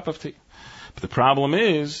second cup of tea. But the problem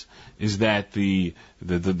is that the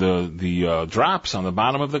drops on the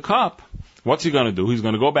bottom of the cup, what's he going to do? He's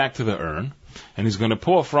going to go back to the urn and he's going to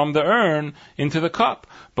pour from the urn into the cup.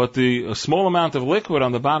 But a small amount of liquid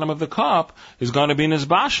on the bottom of the cup is going to be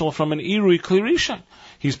nizbashal from an irui klirisha.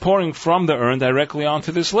 He's pouring from the urn directly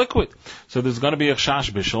onto this liquid. So there's going to be a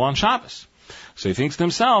chash bishul on Shabbos. So he thinks to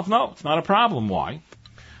himself, no, it's not a problem. Why?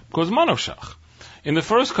 Because monoshach. In the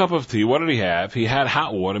first cup of tea, what did he have? He had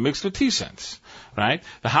hot water mixed with tea sense, right?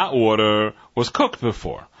 The hot water was cooked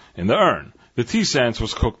before in the urn. The tea sense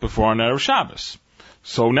was cooked before on Erev Shabbos.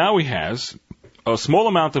 So now he has a small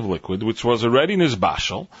amount of liquid, which was already in his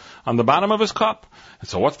bashal, on the bottom of his cup. And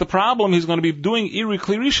so what's the problem? He's going to be doing iri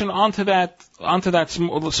klirishin onto that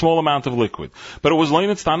small amount of liquid. But it was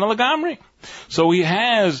leinat stana legamri. So he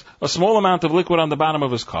has a small amount of liquid on the bottom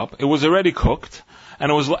of his cup. It was already cooked. And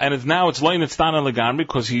now it's leinat stana legamri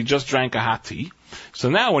because he just drank a hot tea. So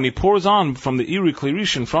now when he pours on from the iri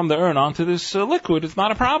klirishin from the urn onto this liquid, it's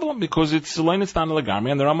not a problem because it's leinat stana legamri,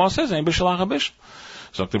 and the Ramah says, ein bishul acha bishul.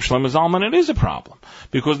 So Shlomo Zalman, it is a problem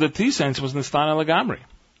because the tea sense was nistana legamri.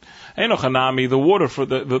 Enoch the water for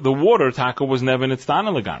the water taka was never nistana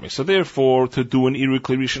legamri. So therefore, to do an iri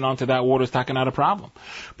klirishin onto that water is taka not a problem.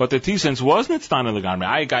 But the tea sense was nistana legamri.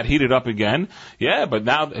 I got heated up again. Yeah, but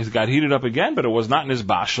now it got heated up again, but it was not in his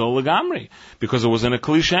bashal legamri because it was in a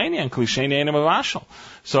klisheni, and klisheni ain't a bashal.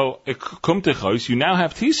 So you now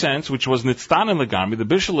have tea sense, which was nistana legamri. The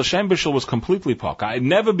bishul, Hashem bishul, was completely paka. It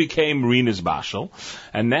never became rina's bashal,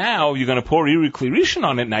 and now you're going to pour iri klirishin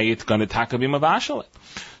on it. Now it's going to taka be mavashal it.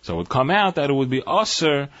 So it would come out that it would be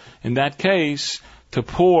usher in that case to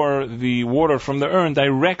pour the water from the urn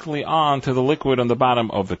directly onto the liquid on the bottom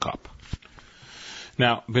of the cup.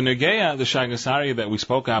 Now, Benegeya, the Shagasari that we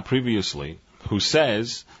spoke out previously, who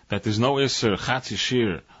says that there's no Isser Chatzi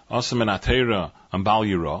Shir Osam and Atera and Bal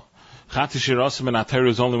Yiro. Chatzi Shir Osam and Atera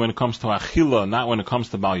is only when it comes to Achila, not when it comes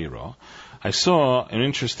to Bal Yiro. I saw an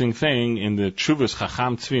interesting thing in the Chuvas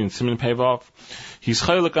Chacham Tzvi in Siman Pevov. He's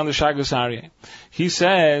chaylik on the Shagasari. He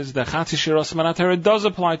says that Chatzi Shir Osam and Atera does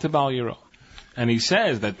apply to Bal Yiro. And he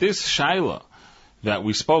says that this Shaila that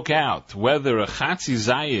we spoke out, whether a Chatzi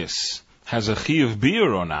Zayis has a Chiv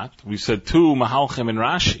Bir or not, we said two Mahalchim in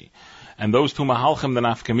Rashi. And those two Mahalchim, the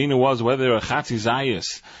Nafkamina was whether a Chatzi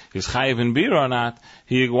Zayis is Chayiv in Bir or not.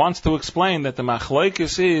 He wants to explain that the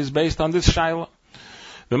Machlokes is based on this Shaila.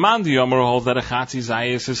 The Mandi Yomer holds that a Chatzi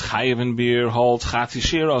Zayis is Chayiv in Bir, holds Chatzi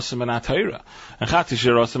Shir Osam and Atera. And Chatzi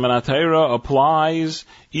Shir Osam and Atera applies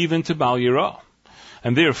even to Bal Yiro.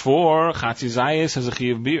 And therefore, Chatzi Zayis has a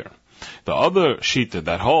Chiv Bir. The other Shita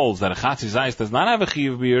that holds that a Chatzi Zayis does not have a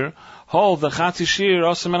Chiv Bir, holds that Chatzi Shir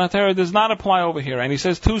Osam and Atera does not apply over here. And he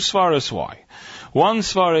says two svaras why. One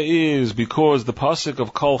svara is because the pasuk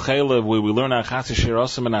of Kol Chelev, where we learn that Chatzi Shir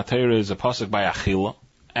Osam and Atera, is a pasuk by Achila.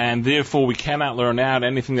 And therefore we cannot learn out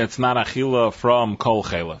anything that's not Achila from Kol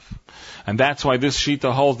Chelev. And that's why this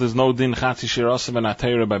Shita holds there's no din Chatzi Shir Osam and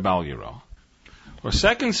Atera by Bal Yiro. Or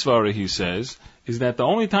second svara, he says, is that the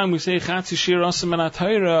only time we say Chatzi Shir Osam and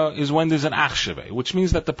Atera is when there's an Achsheve, which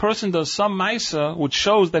means that the person does some Maisa which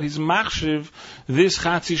shows that he's Machshiv this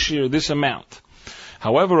Chatzi Shir, this amount.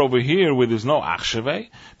 However, over here, where there's no Achsheve,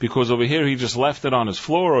 because over here he just left it on his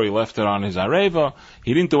floor or he left it on his Areva,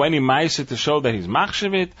 he didn't do any Maisa to show that he's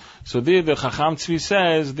Machshevit, so there the Chacham Tzvi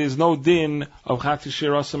says there's no din of Chatzi Shir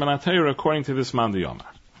Osam and Atera according to this Mandi Yomar.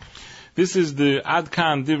 This is the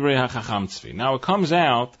Adkan Divrei HaChacham Tzvi. Now it comes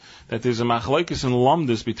out that there's a machlokes and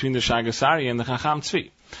lumdus between the Shagasari and the Chacham Tzvi.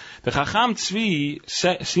 The Chacham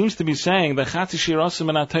Tzvi seems to be saying that Chatzi Shir Osam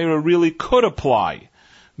and Atera really could apply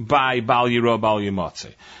by Bal Yiro, Bal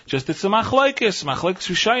Yimotze. Just it's a machlokes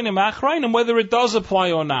Rishayim, Achrayim, whether it does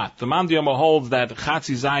apply or not. The Mandiyama holds that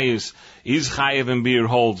Chatzi Zayis is Chayev and Bir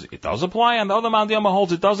holds it does apply, and the other Mandiyama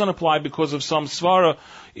holds it doesn't apply because of some svara,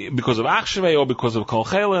 because of Achsheve or because of Kol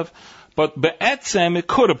Chelev. But Be'etzem it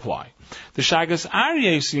could apply. The Shagas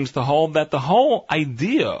Aryeh seems to hold that the whole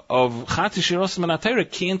idea of Chatzi Shirosim and Atera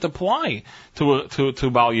can't apply to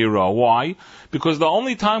Bal Yira. Why? Because the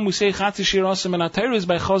only time we say Chatzi Shirosim and Atera is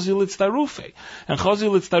by Chazi Litztarufe. And Chazi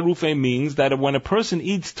Litztarufe means that when a person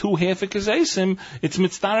eats 2 hefekazeisim, it's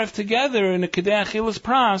mitztaref together in a Kedei Achilas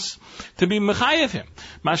Pras to be mechayev him.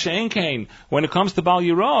 Masha Enkein, when it comes to Bal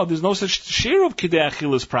Yira, there's no such shir of Kedei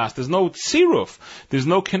Achilas Pras. There's no tziruf. There's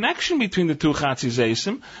no connection between the 2 Chatzi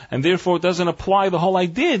Zeisim, and therefore it doesn't apply, the whole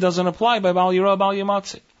idea doesn't apply by Bal Yira, Bal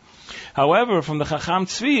Yamatzi. However, from the Chacham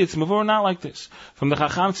Tzvi, it's Mavur not like this. From the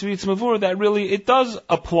Chacham Tzvi, it's Mavur that really it does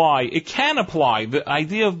apply. It can apply. The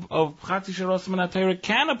idea of Chatzi Shirosim and Atera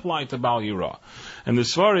can apply to Bal Yira. And the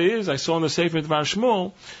Svara is, I saw in the Sefer Dvar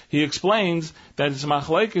Shmuel, he explains that it's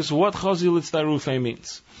Machlekes what Chazi Litztarufe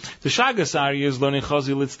means. The Shagas Aryeh is learning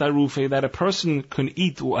Chazi Litztarufe that a person can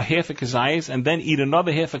eat a half a kazayis and then eat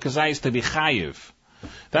another half a kazayis to be chayiv.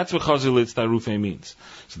 That's what Chazi Litztarufe means.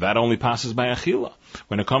 So that only passes by Achila.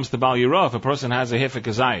 When it comes to Bal Yira, if a person has a half a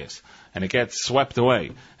kazayis and it gets swept away,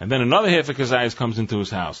 and then another half a kazayis comes into his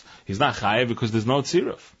house, he's not chayiv because there's no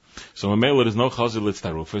tziruf. So in Mela there's no Chazi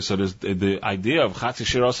Litztarufe, so there's the idea of Chatzi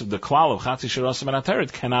Shirosim, the klal of Chatzi Shirosim and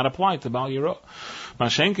Ateret cannot apply to Bal Yira.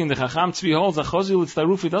 Mashenkin, the Chacham Tzvi holds that Chazi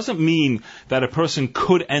Litztarufe doesn't mean that a person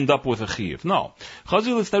could end up with a chiyuv. No.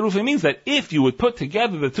 Chazi Litztarufe means that if you would put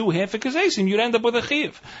together the 2 hefekazeisim, you'd end up with a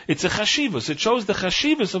chiyuv. It's a chashivus. It shows the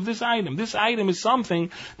chashivus of this item. This item is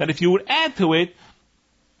something that if you would add to it,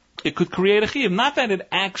 it could create a chiyuv. Not that it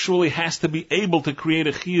actually has to be able to create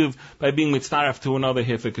a chiyuv by being mitztaref to another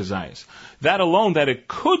hefekazayis. That alone, that it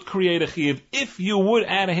could create a chiyuv if you would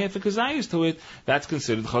add a hefekazayis to it, that's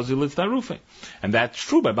considered chazi litztarufe. And that's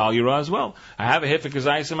true by Bal Yira as well. I have a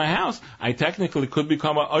hefekazayis in my house. I technically could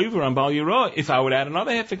become an over on Bal Yira if I would add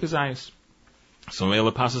another hefekazayis. So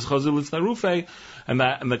Mela passes chazi litztarufe, and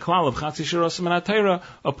the klal of Chatzi Shirosim and Atera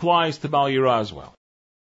applies to Bal Yira as well.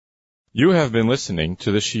 You have been listening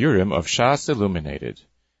to the Shiurim of Shas Illuminated.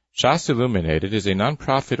 Shas Illuminated is a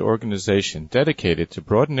non-profit organization dedicated to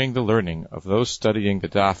broadening the learning of those studying the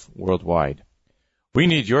Daf worldwide. We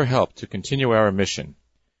need your help to continue our mission.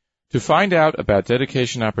 To find out about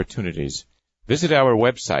dedication opportunities, visit our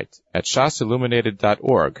website at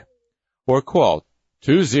shasilluminated.org or call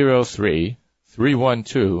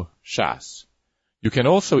 203-312-SHAS. You can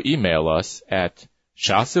also email us at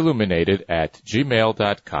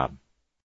shasilluminated@gmail.com.